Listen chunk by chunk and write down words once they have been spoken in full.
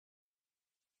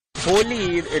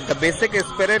Holi, the basic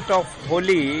spirit of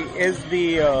Holi is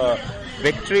the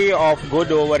victory of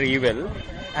good over evil,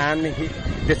 and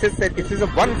this is a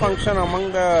one function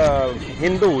among the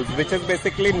Hindus, which is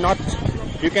basically not.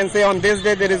 You can say on this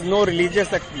day there is no religious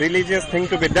thing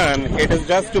to be done. It is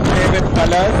just to play with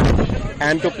colors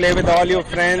and to play with all your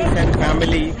friends and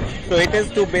family. So it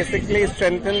is to basically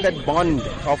strengthen that bond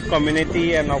of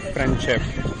community and of friendship.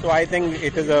 So I think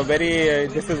it is a very,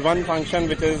 this is one function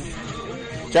which is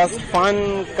just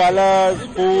fun, colors,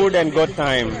 food and good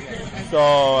time. So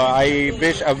I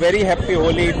wish a very happy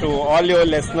Holi to all your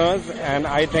listeners, and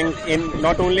I think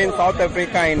not only in South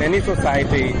Africa, in any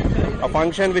society, a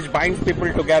function which binds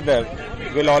people together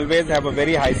will always have a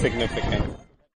very high significance.